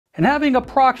And having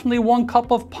approximately 1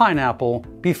 cup of pineapple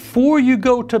before you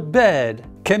go to bed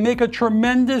can make a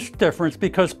tremendous difference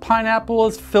because pineapple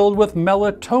is filled with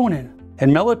melatonin.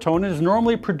 And melatonin is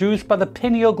normally produced by the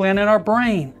pineal gland in our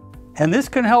brain. And this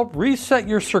can help reset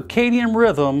your circadian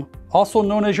rhythm, also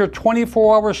known as your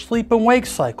 24-hour sleep and wake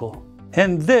cycle.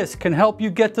 And this can help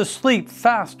you get to sleep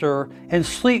faster and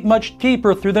sleep much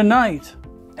deeper through the night.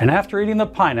 And after eating the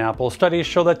pineapple, studies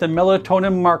show that the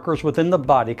melatonin markers within the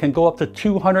body can go up to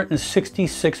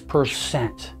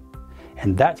 266%.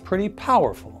 And that's pretty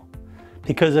powerful,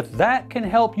 because if that can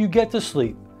help you get to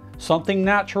sleep, something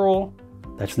natural,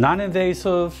 that's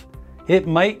non-invasive, it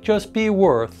might just be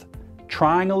worth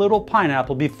trying a little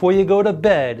pineapple before you go to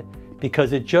bed,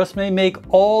 because it just may make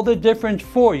all the difference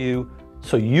for you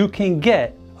so you can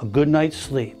get a good night's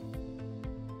sleep.